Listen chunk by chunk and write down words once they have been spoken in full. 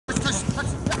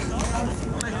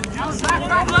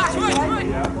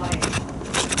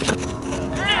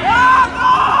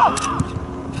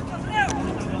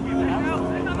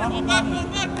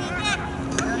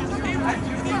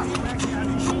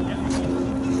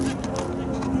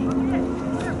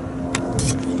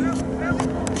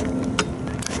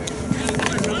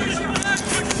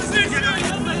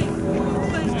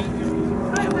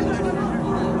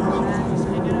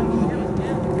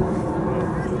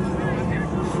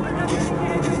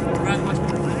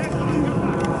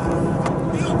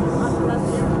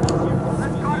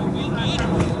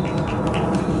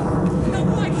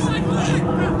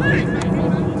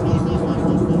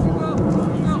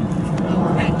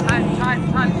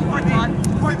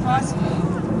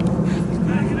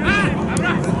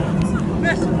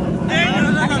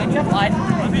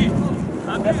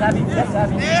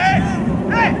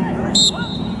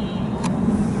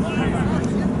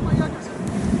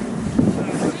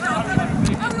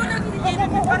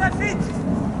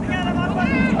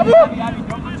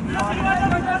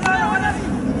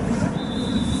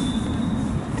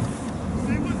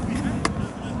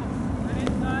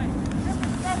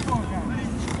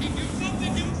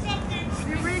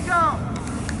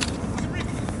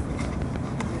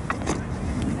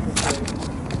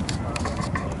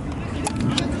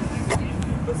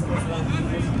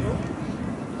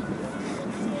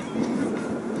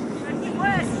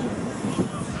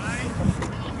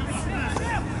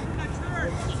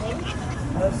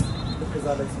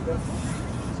All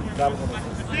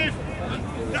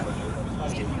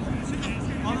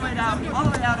the way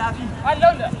down, Abby. I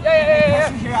know that. Yeah.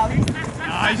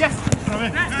 Nice. Yes.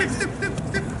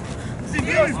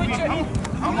 Step.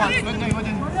 Come on.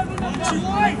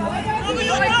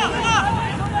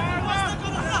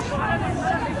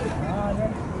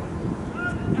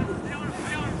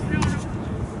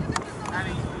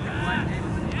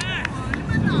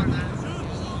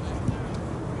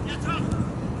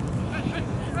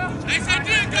 Nice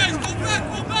idea, guys. Go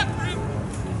back.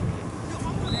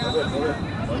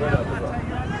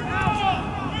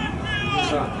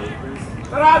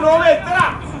 Tara, Nolan, tara!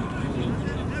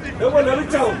 Đúng rồi, nó đi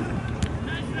chầu.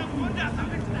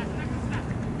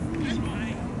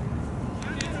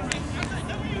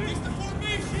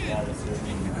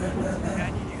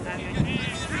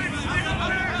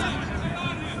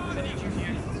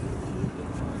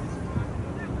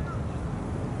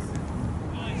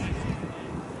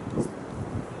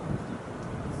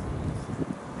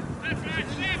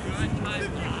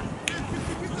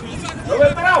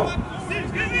 Nolan, tara!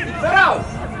 Tara!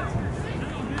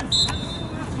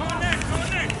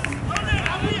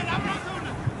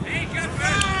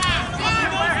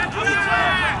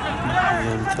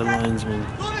 The linesman.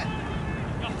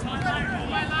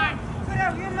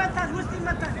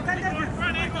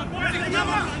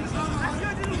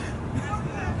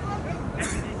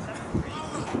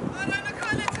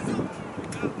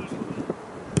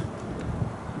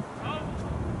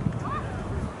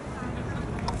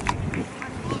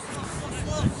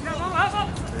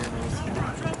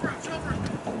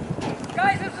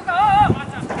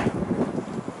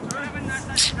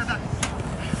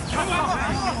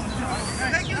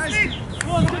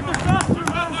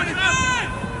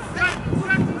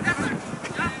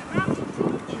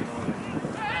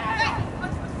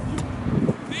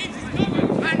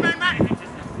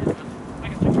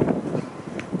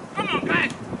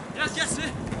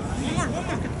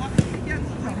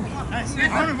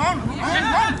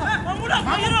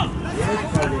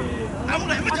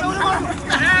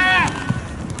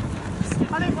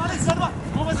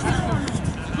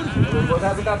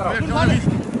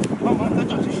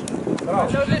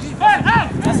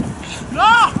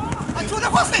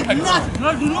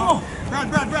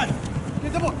 Brad.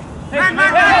 Get the ball.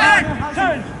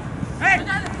 Turn.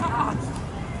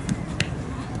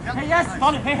 Hey, yes.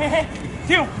 Hey.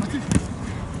 Two.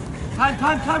 Time,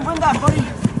 win that, buddy.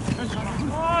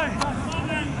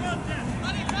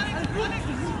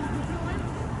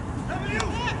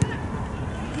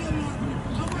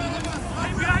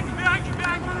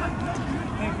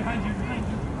 Behind you.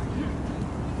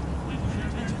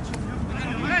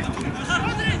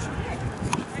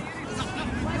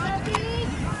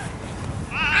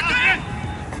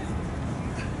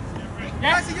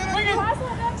 Yes, bring it!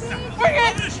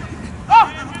 Oh!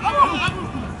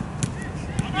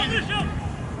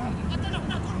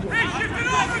 Hey, shift it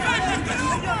off,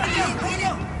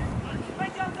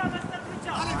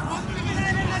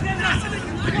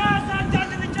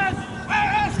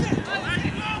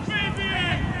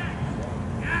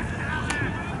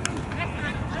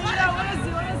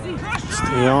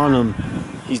 Stay on him.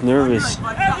 He's nervous.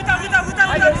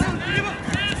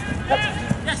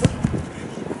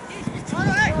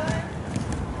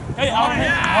 Hey,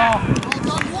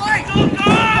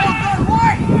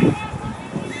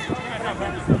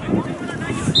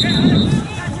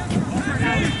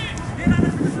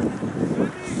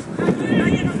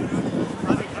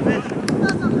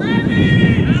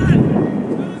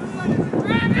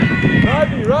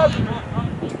 Robbie.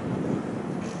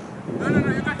 No,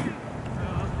 you're back here.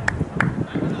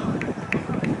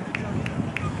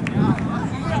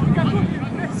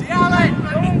 See Alan.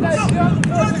 No.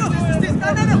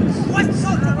 What's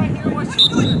up? Right here. What you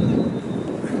doing?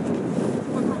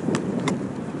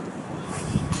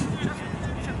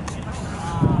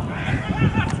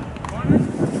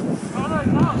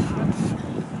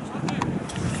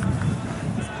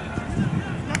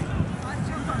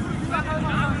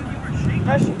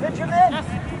 Pitch him in.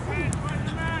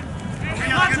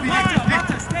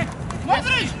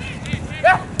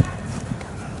 Yeah.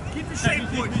 Keep the shape,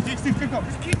 boy. Just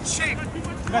keep the shape.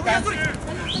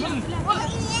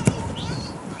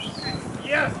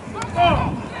 Yes. Oh.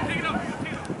 Take it up.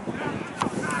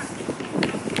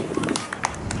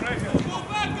 Go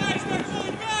back, guys. Start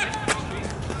going back.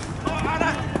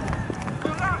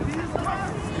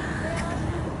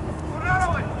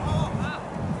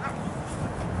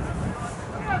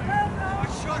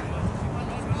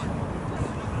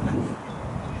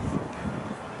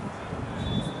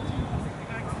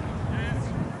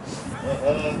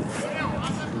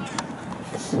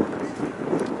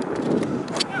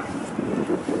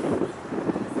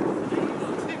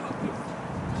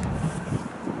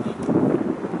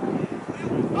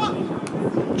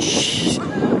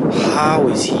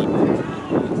 is he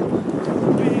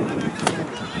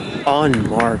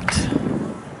unmarked?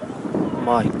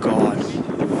 My God.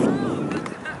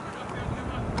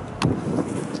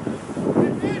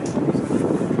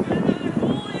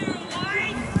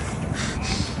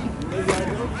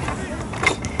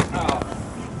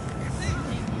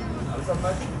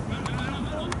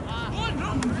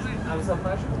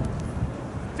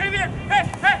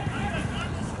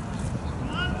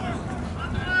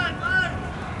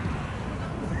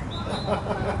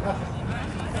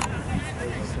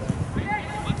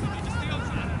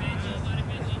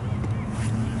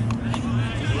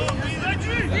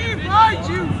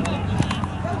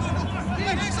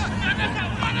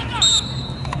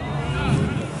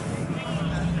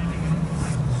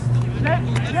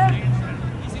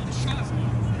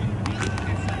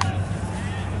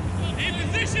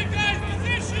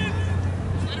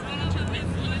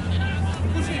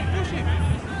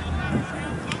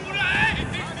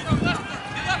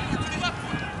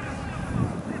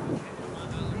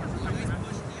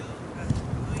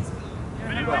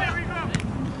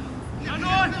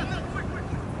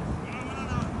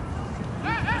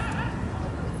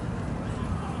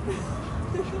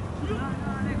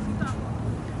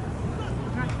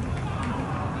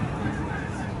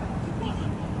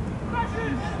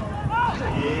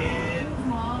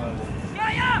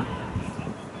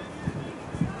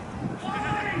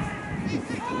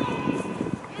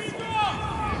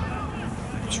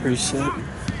 Reset.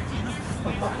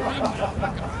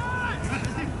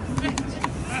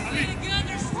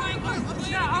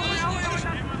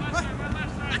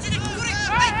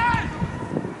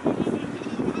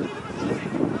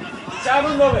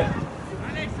 Çabuk olun.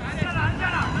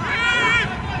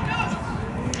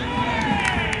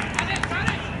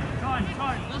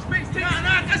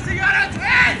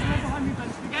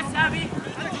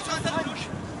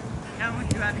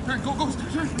 Go, go.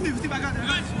 Stay back out there.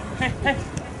 Hey, hey.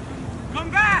 Come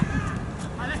back!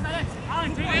 Alex,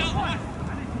 Alan, take it.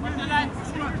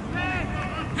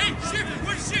 Hey, shift!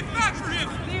 One shift back for him!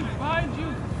 Leave behind you.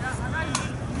 Yeah, I'm right.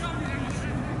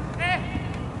 Hey!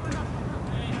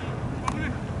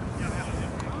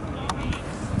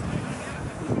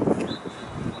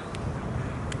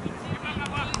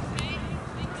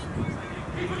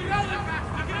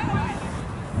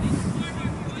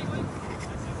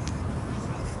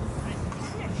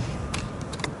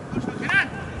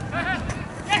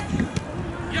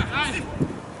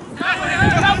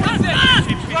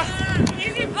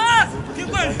 Easy pass! Keep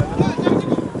going!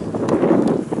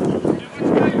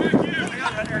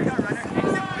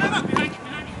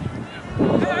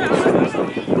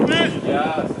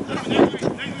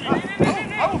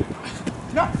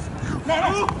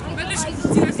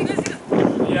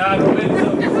 Ya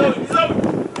Roberto,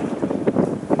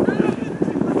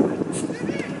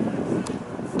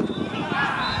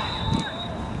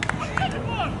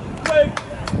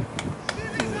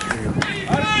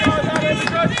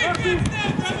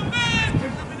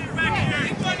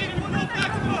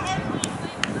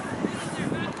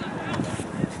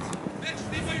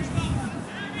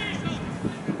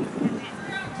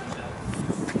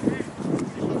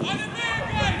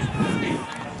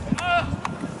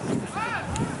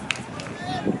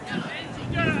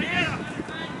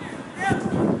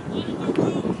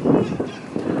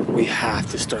 We have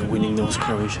to start winning those,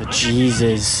 Croatia.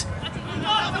 Jesus.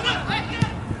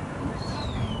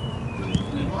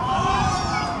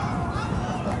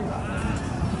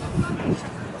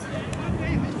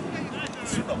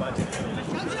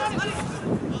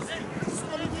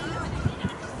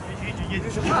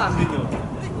 Back!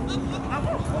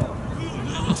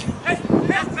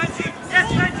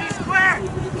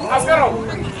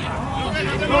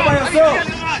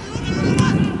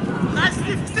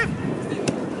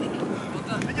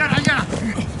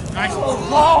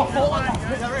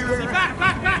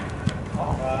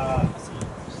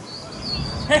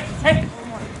 Hey!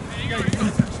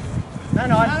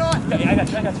 No, I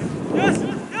got you. Yes!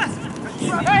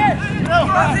 Hey!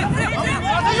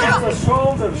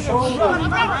 shoulder.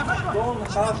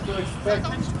 Don't have to expect.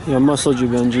 Yeah, muscled you,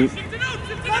 Benji.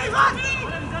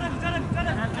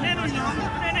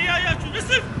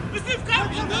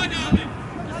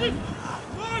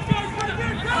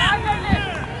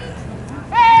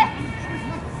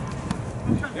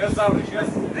 Yes, Avrich, yes.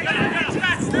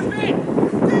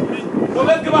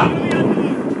 Moment gemacht.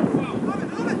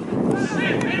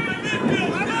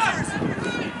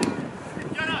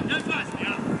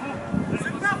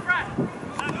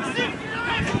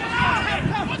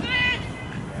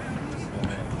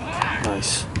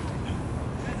 Nice.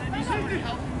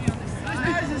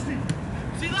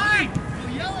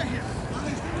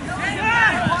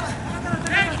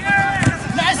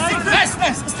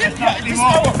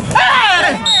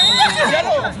 Hey!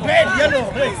 Yellow! Red, yellow,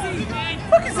 red.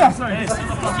 What is that?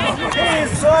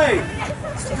 Inside.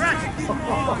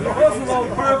 It wasn't on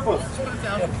purpose.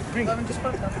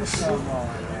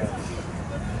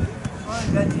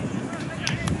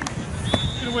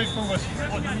 Get away from us. Turn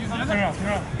around.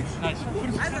 Nice.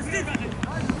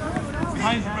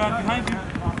 Behind you, Brad, behind you.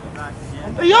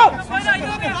 Hey, yo!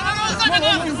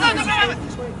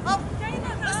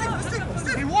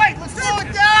 Hey, White, let's slow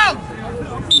it down!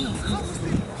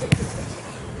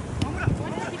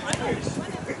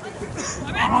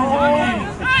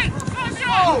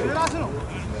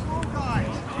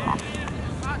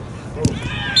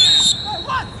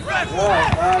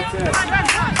 That's it.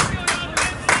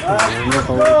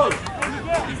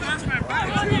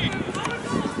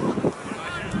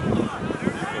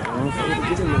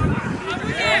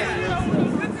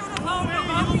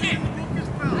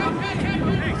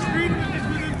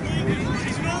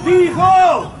 Vivo!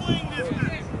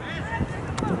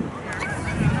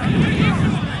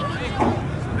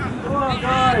 Come on,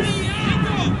 guys.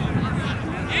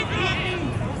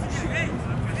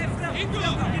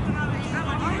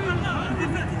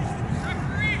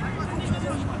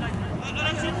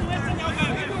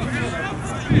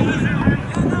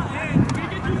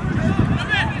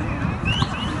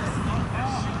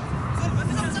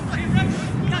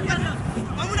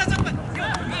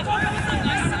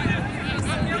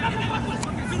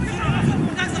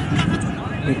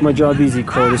 Make my job easy,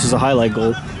 Crow. This is a highlight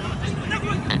goal.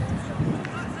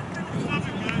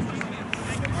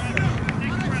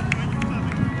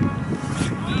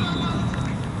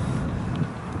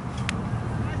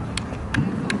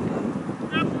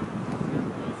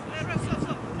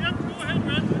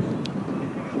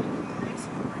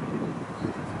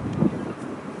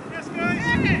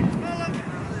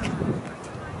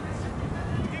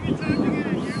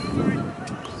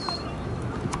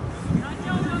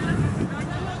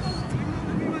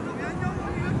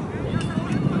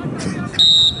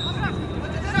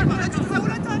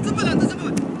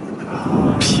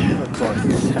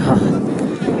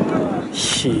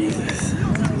 Jesus.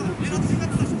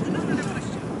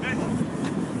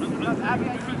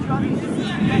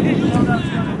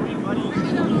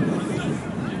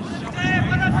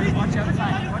 Watch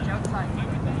outside. Watch outside.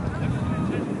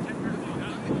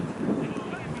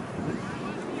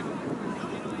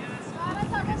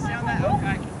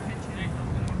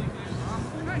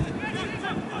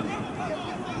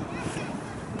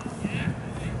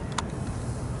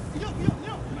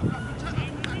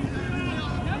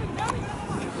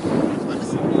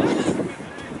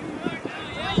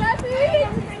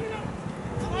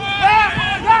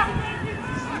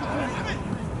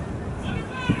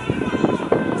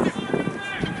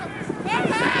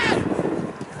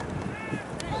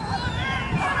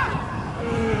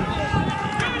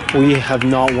 We have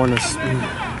not won a.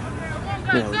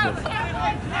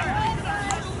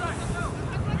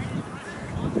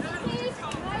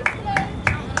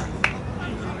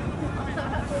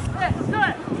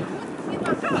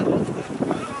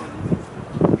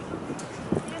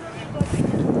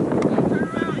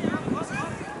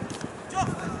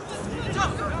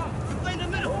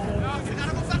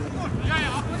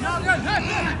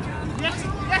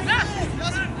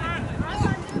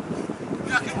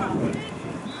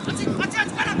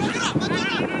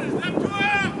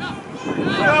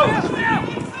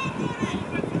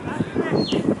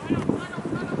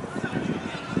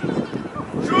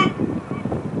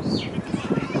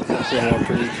 Yeah,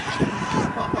 we did.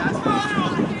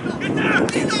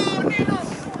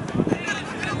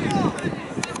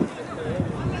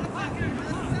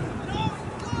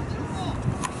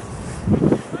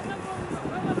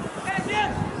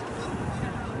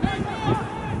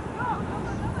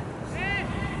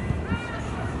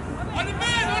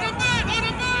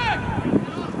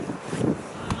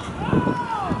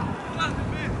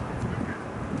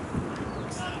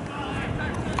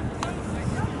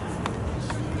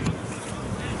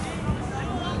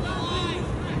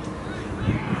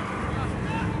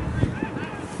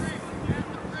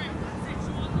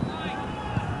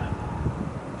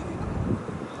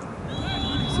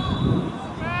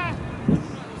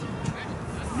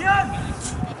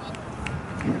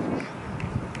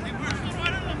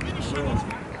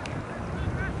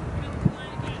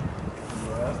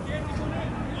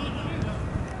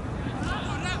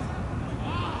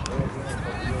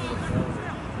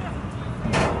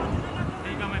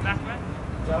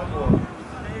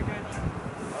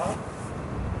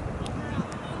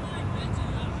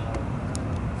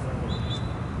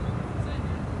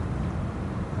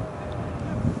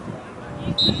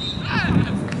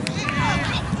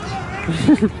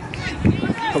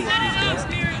 Tile,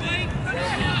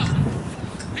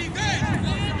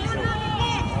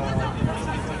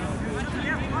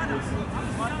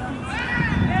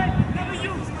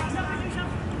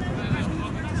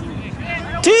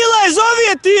 zovi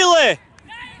je Tile!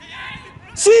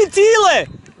 See Tile!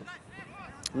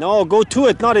 No, go to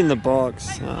it, not in the box.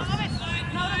 It's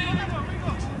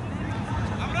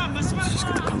just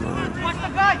gonna come out. Watch the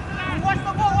guy! Watch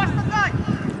the ball! Watch the guy!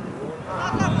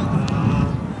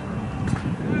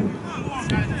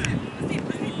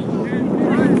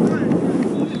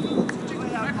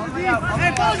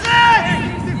 Hey, Jose!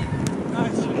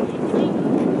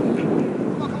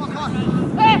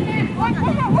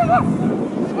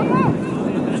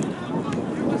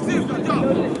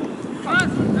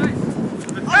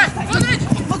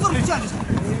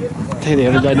 Hey, they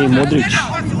have a guy named Modric.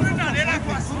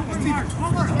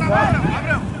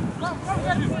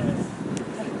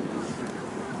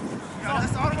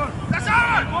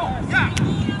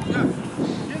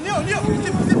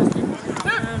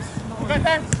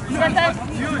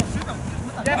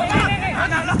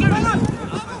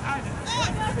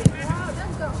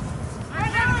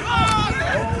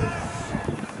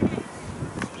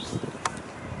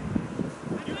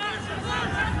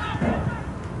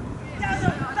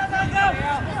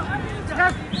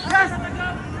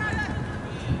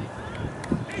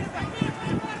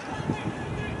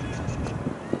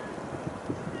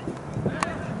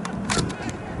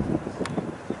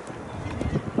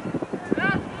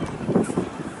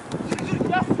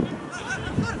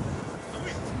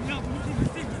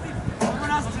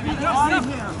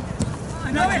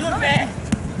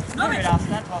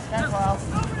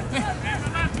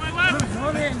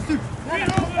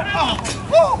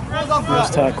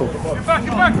 Nice tackle. Get back.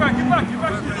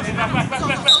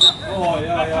 Oh,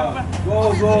 yeah.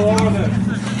 Go on it.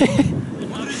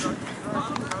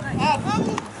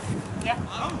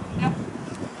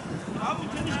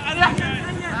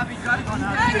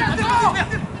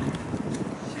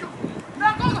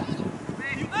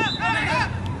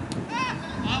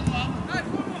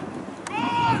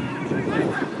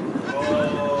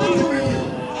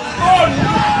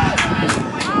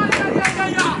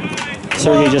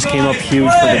 Sergey just came up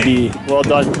huge for the B. Well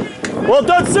done. Well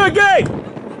done, Sergey!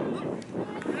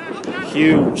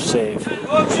 Huge save.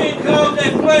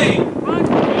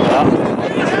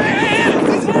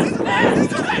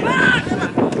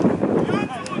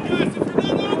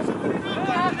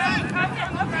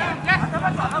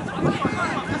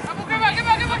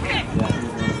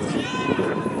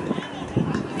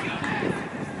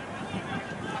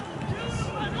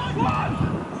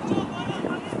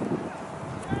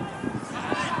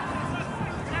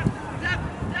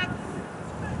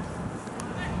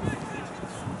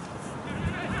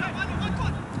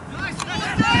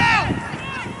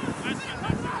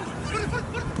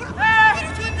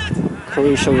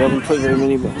 Croatia, we haven't put very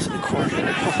many balls in the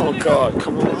corner. Oh God,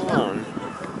 come on. Fuck.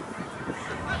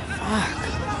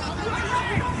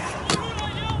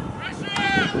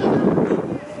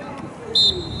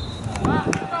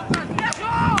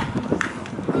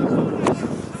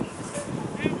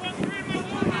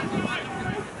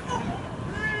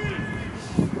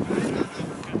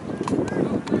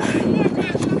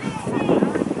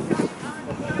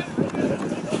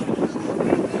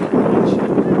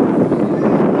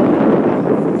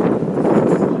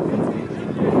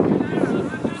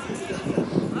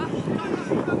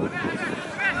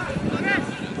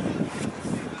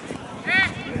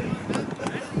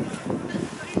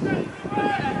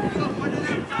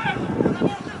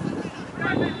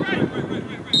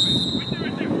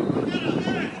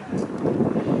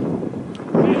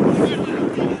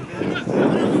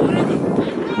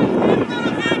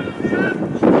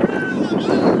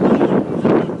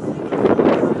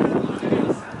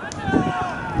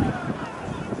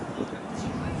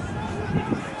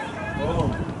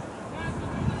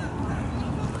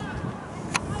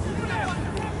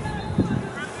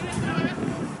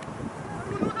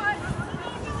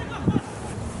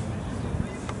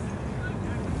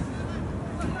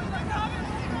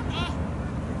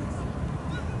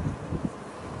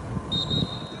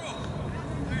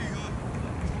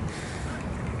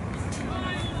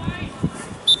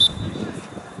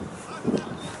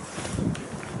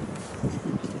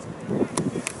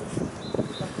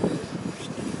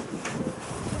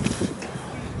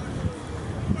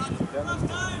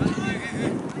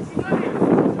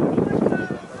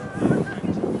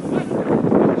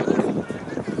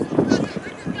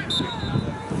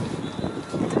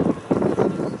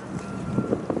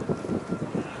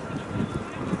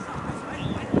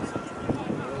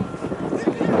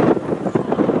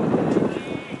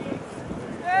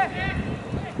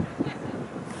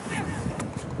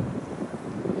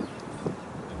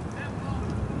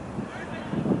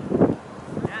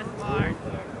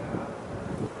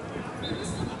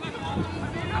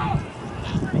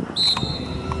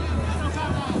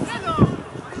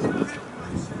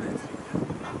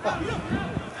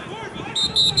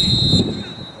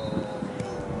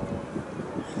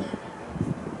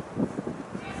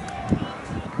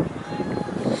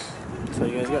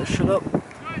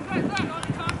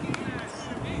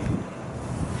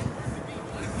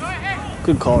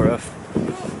 Good call, ref.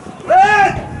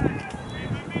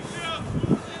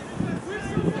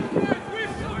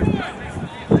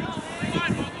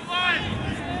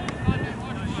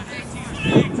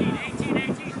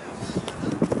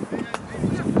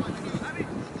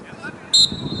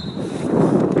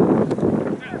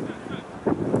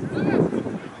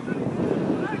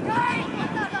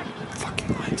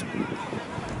 Fucking linesman.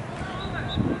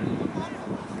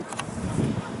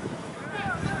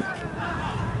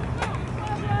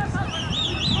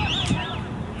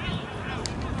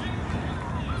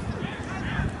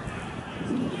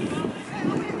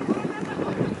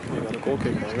 You got a goal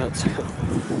kick on that.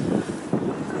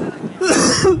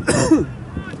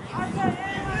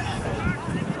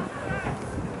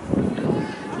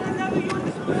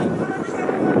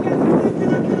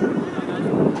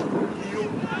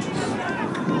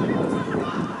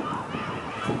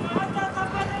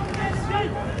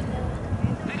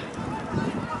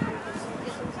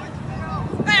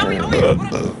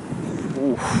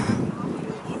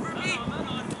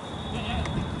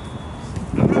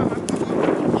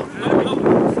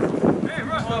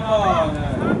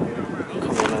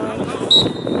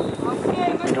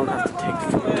 You don't have to take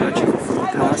full touch of a full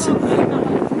pass in that.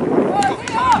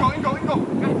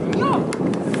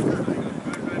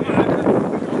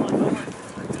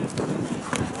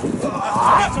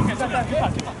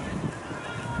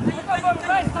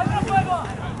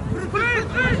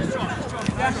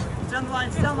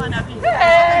 Stand line, Abby.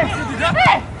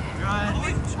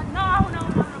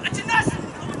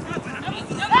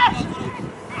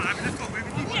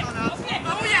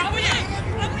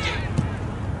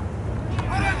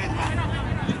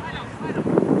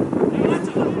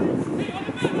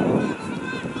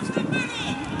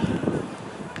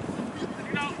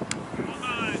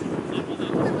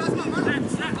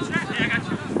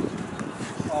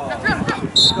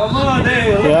 Come on,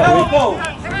 Dale. Yeah, Elbow.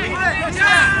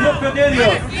 Look at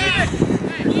Elliot.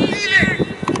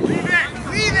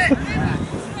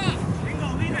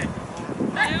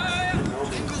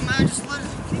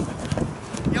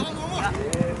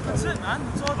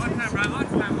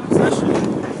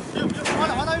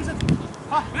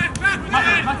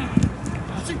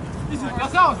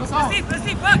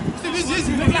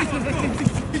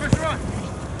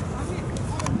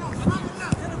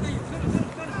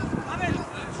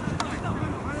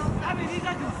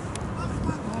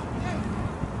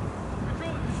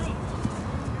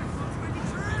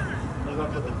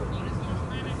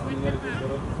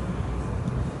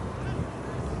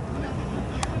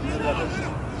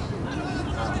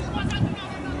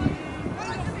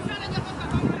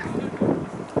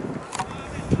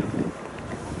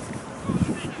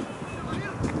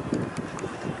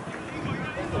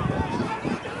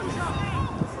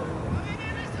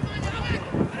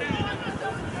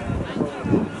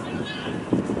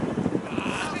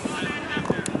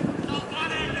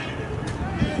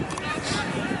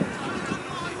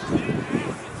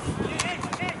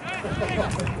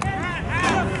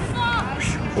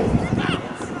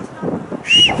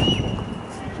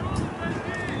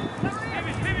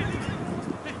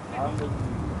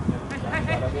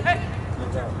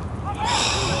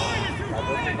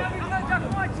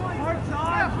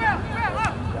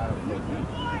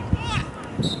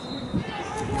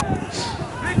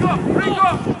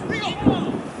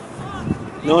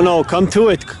 No, come to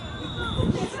it.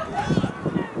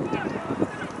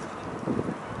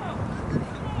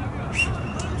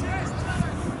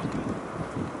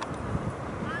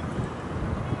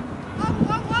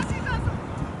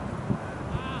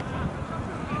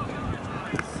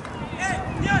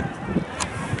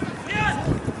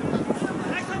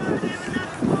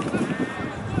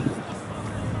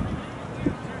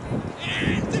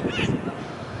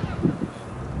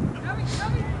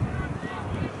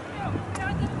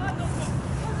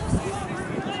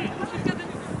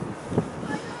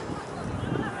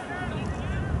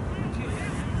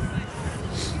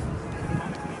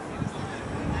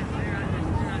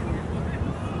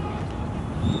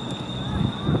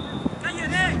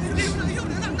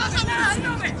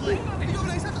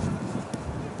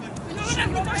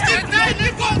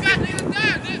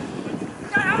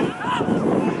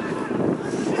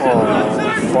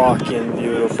 Oh, fucking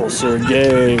beautiful,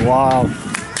 Sergey. Wow.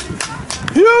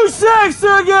 Huge save,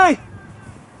 Sergey!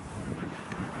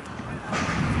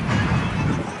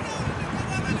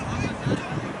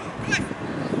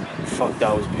 Fuck,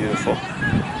 that was beautiful.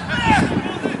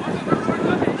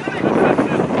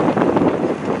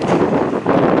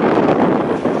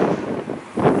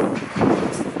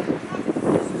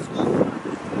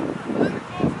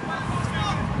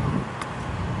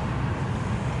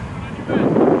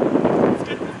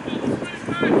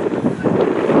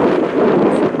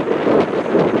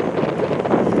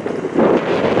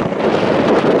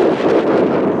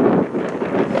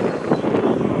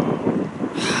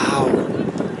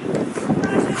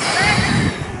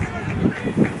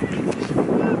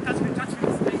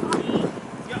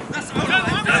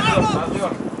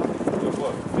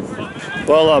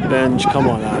 Well up, Benj. Come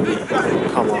on, Abby.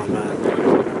 Come on, man.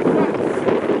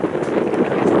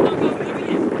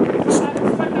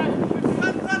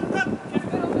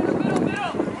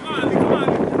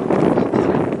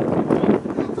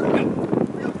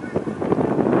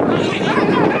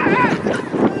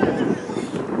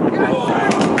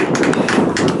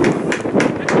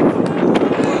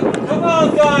 Come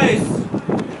on, guys.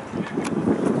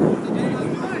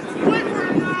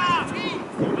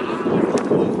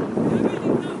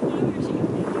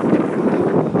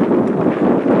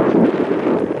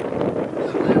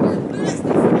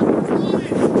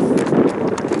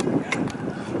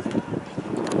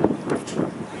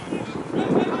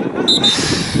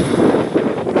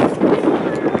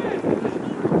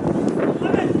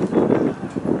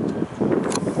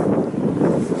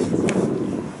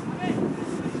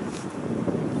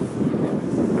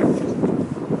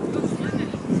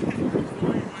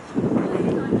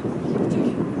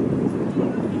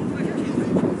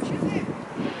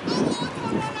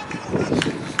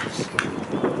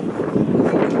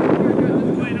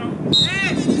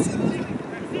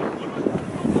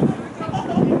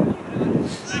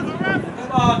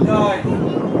 Come on, guys.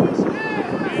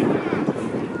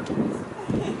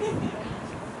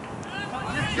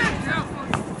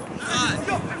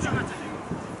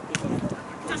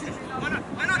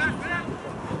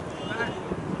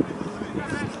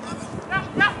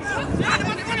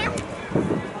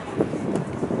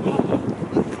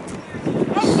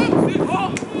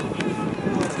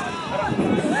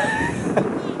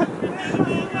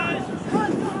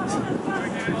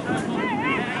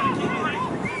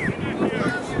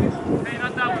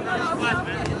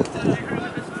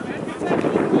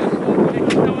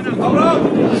 Abraham,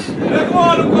 leg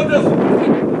on, look at this.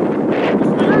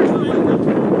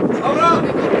 Abraham.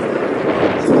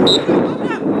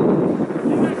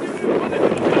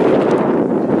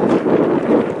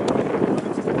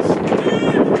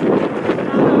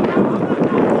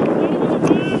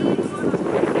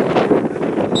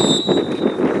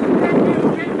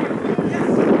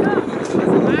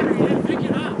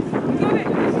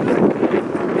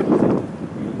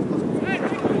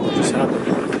 Just happened.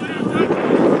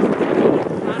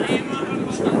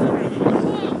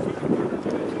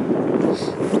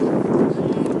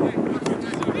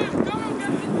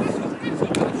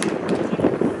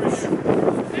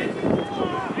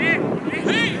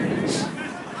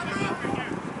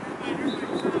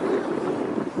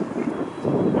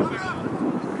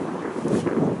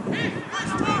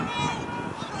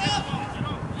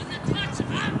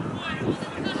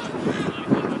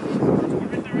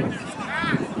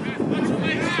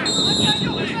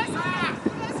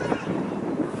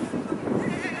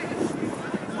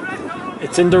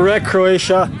 It's indirect,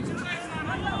 Croatia.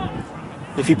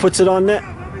 If he puts it on net.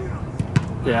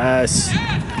 Yes.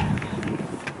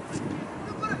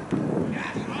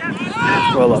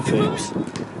 Well up, James. Come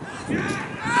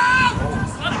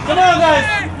on, guys.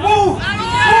 Move.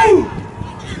 Move.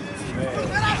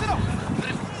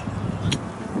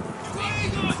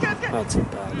 That's a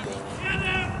bad goal.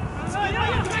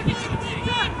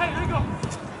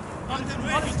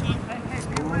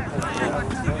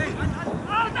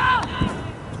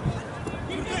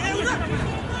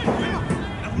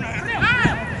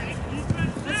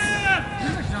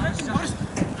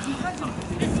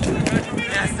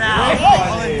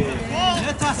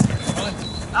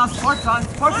 Now sport time,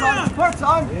 sport time, sport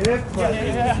time.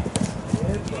 Yeah.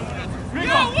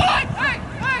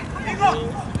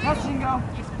 Touch and go.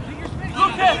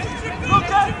 Look it, look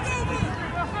it.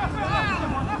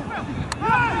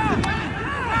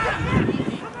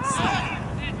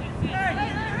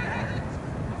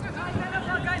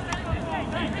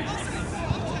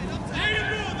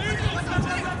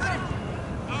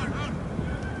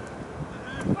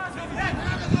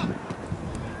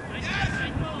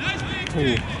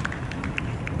 Ooh.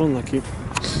 Unlucky.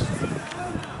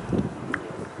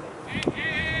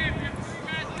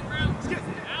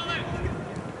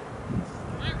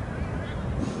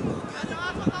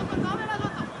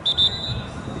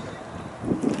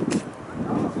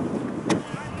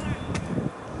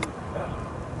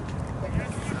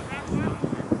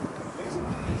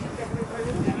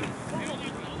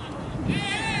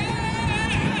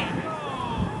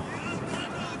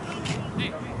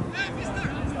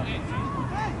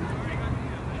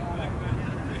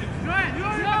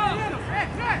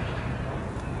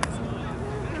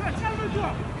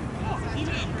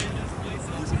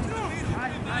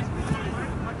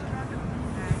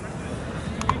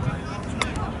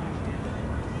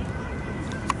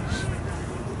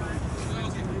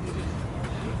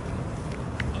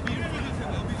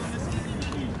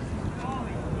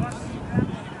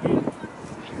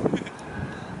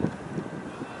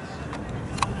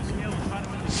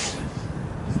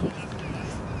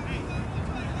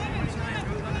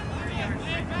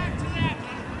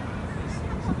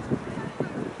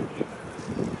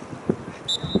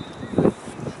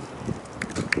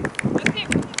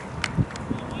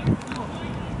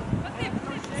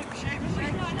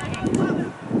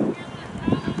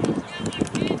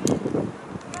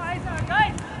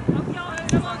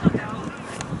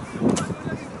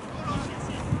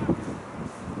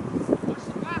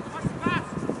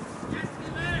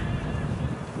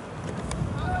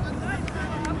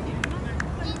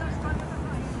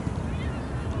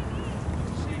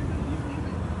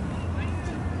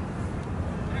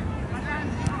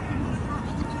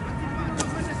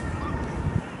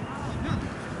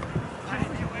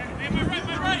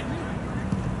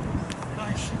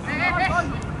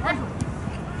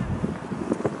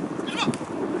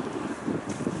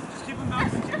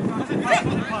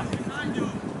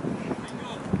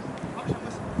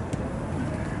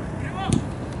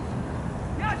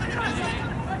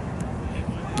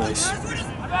 Nice.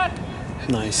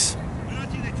 Nice.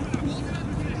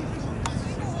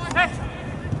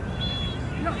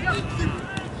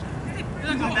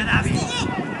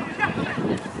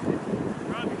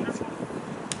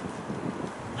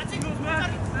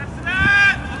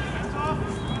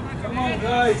 Come on,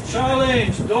 guys,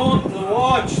 challenge. Don't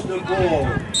watch the ball.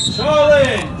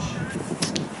 Challenge.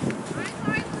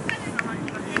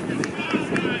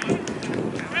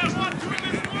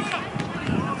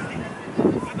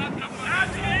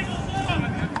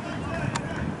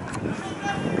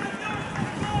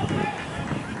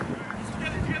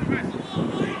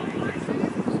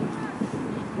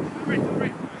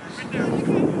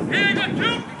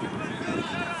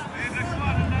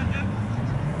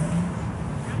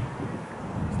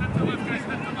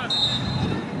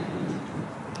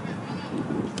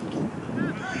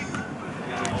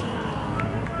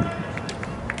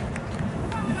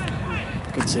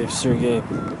 Good save, Sergey.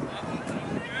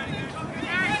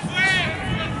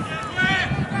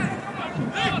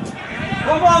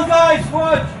 Come on, guys,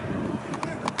 watch.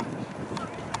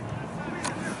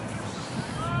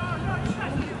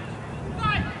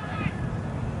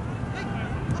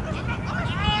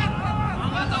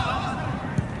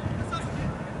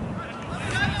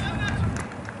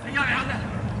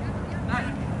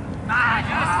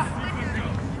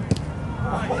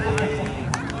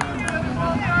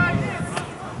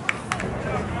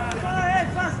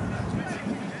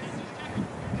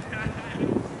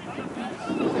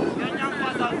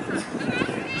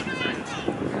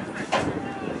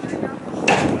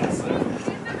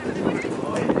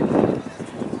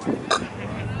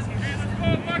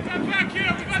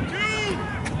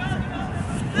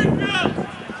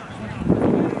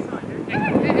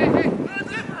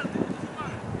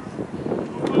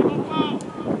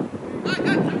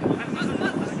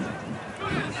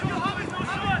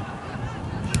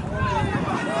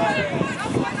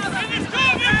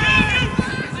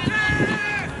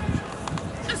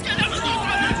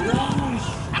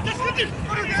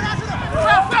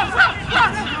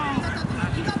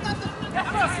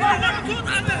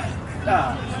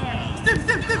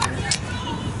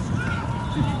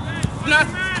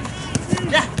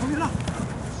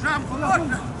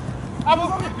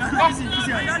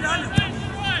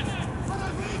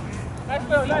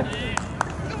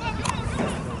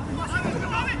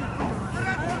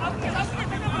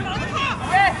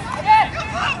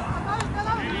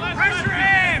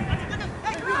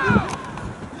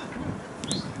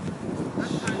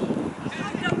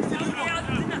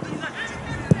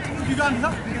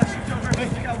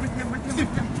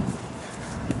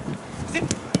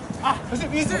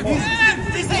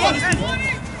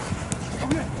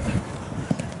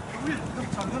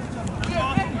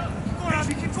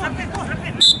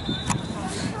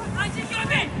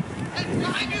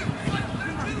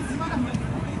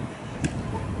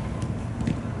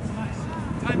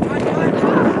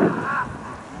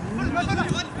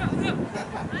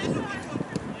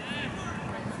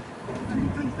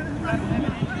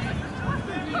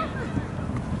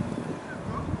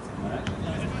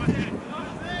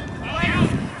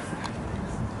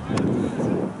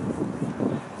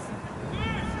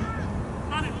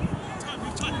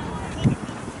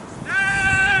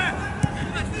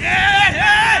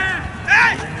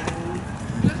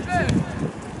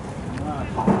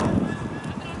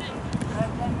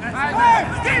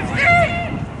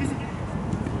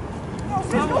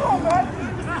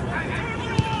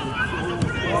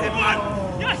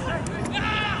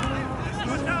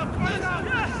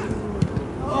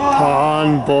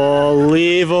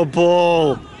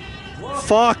 Unbelievable.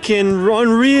 Fucking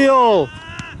unreal.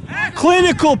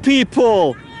 Clinical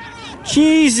people.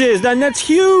 Jesus, that's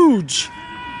huge.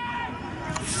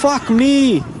 Fuck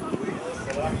me.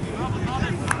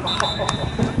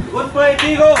 Good play,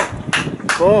 Diego.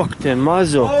 Fuck the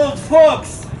muzzle. Old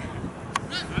fox.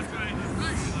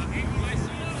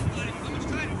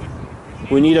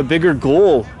 We need a bigger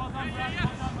goal.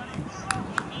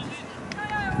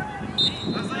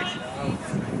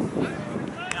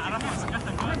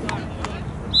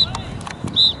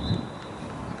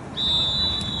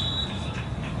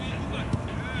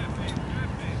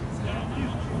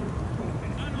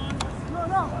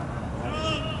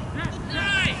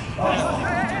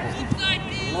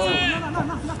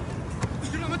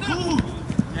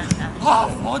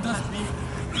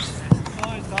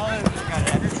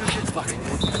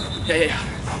 Hey,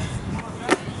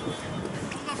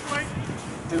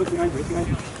 look behind you, look behind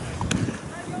you.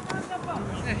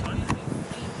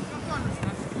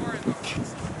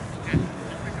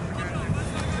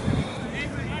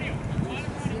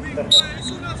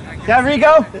 Yeah,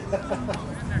 Rigo.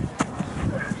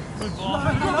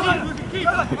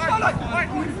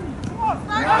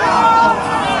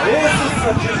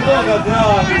 Isusa ti Boga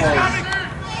drago!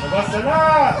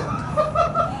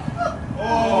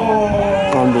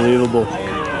 Unbelievable.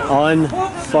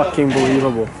 Unfucking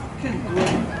believable.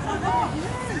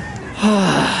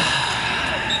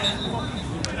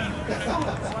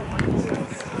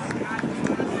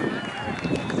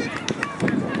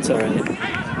 It's alright.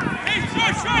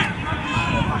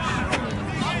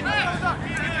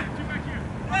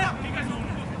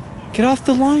 Get off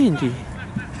the line, D.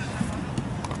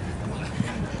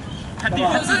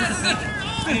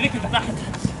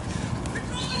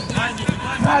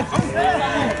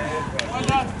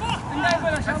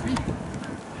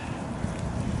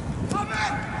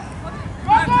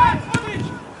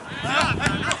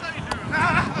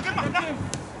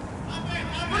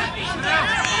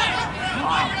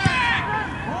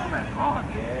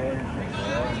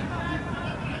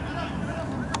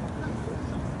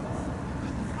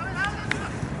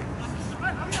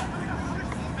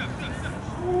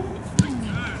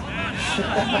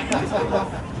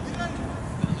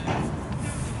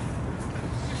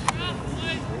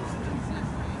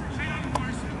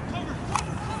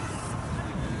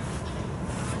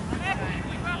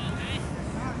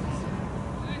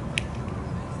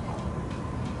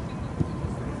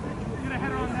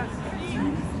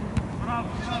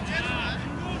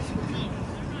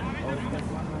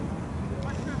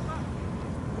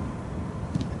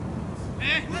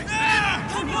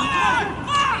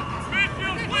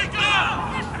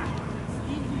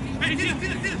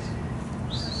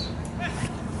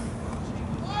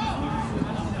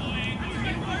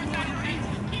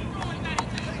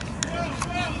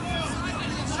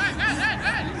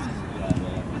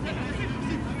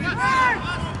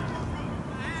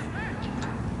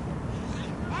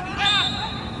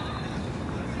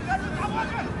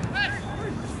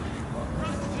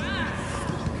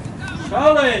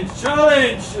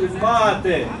 Challenge,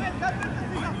 mate!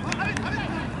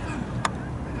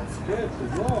 Good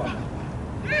Lord.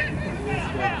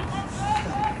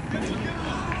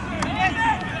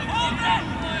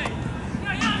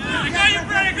 I got you,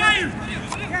 Brad, I got you!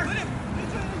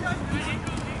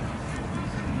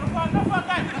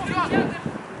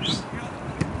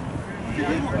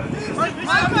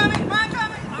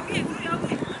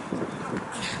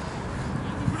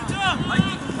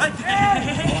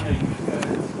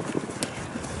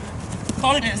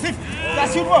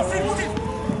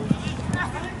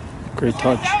 Great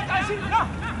touch.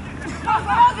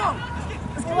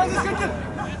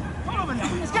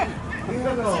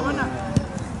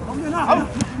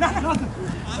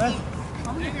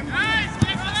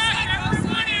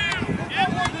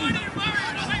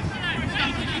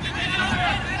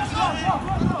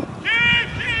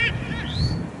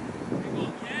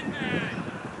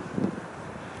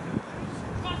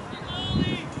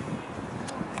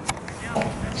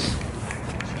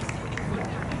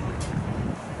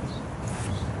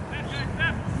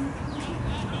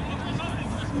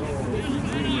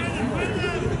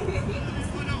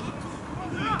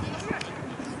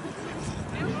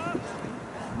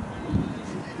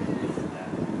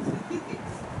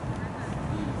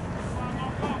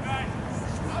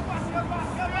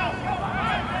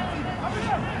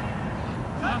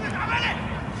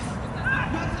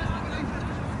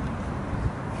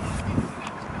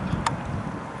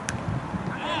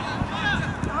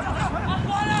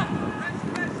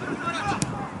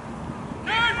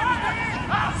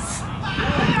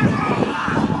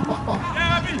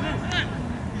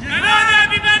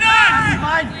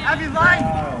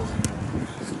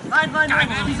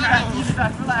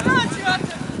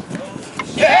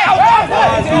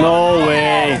 No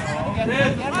way.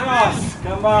 Dead cross,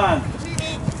 come on.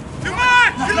 Come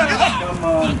on! Come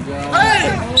on,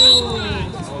 guys.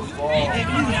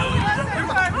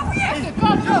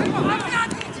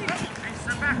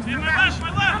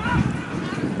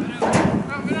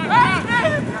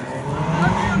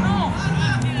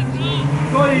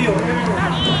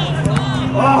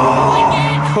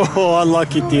 Oh,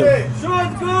 unlucky deal.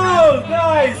 Shot goal,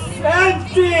 guys.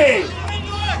 Empty.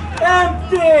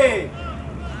 Empty.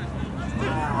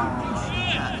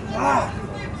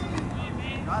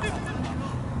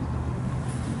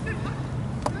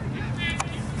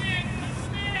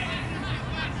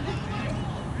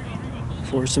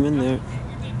 Force him in there.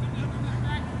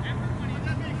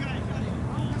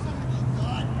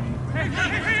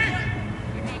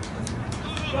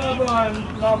 Come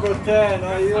on, number 10.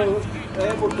 Are you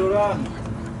able to run?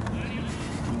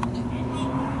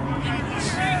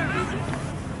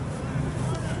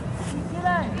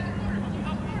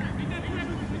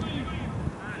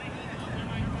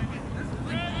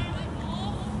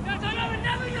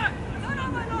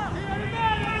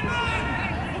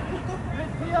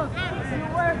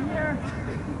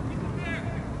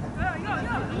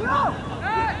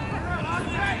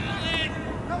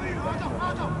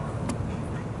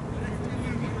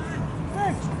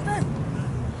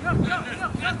 Come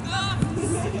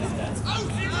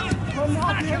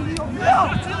on, Andy, no!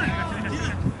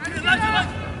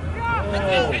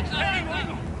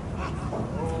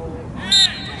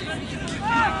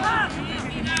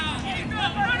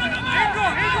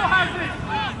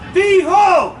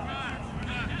 D-Ho!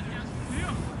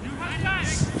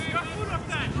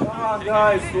 Come on,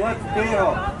 guys, let's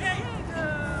go.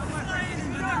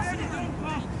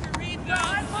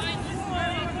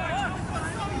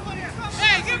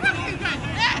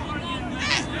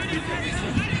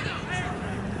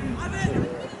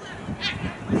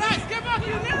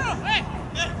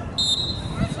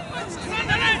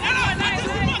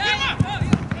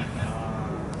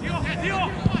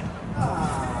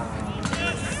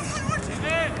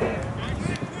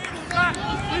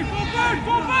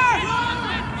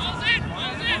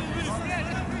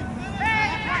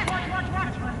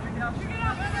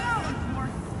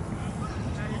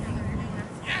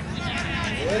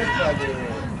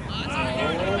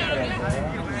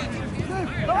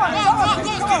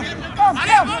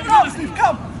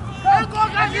 Come!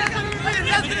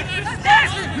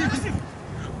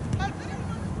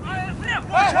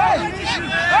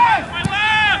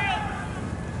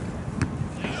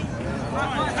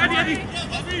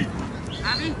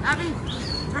 Abby,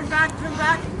 turn back,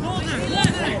 hold it.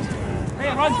 Hey,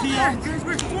 run, Theo.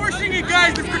 We're forcing it,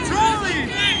 guys, we're controlling.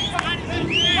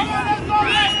 Come on,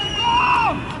 let's go,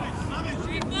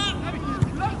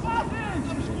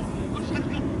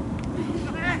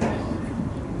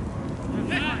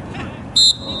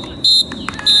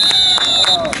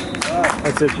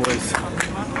 That's it, boys.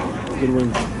 Good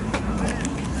win.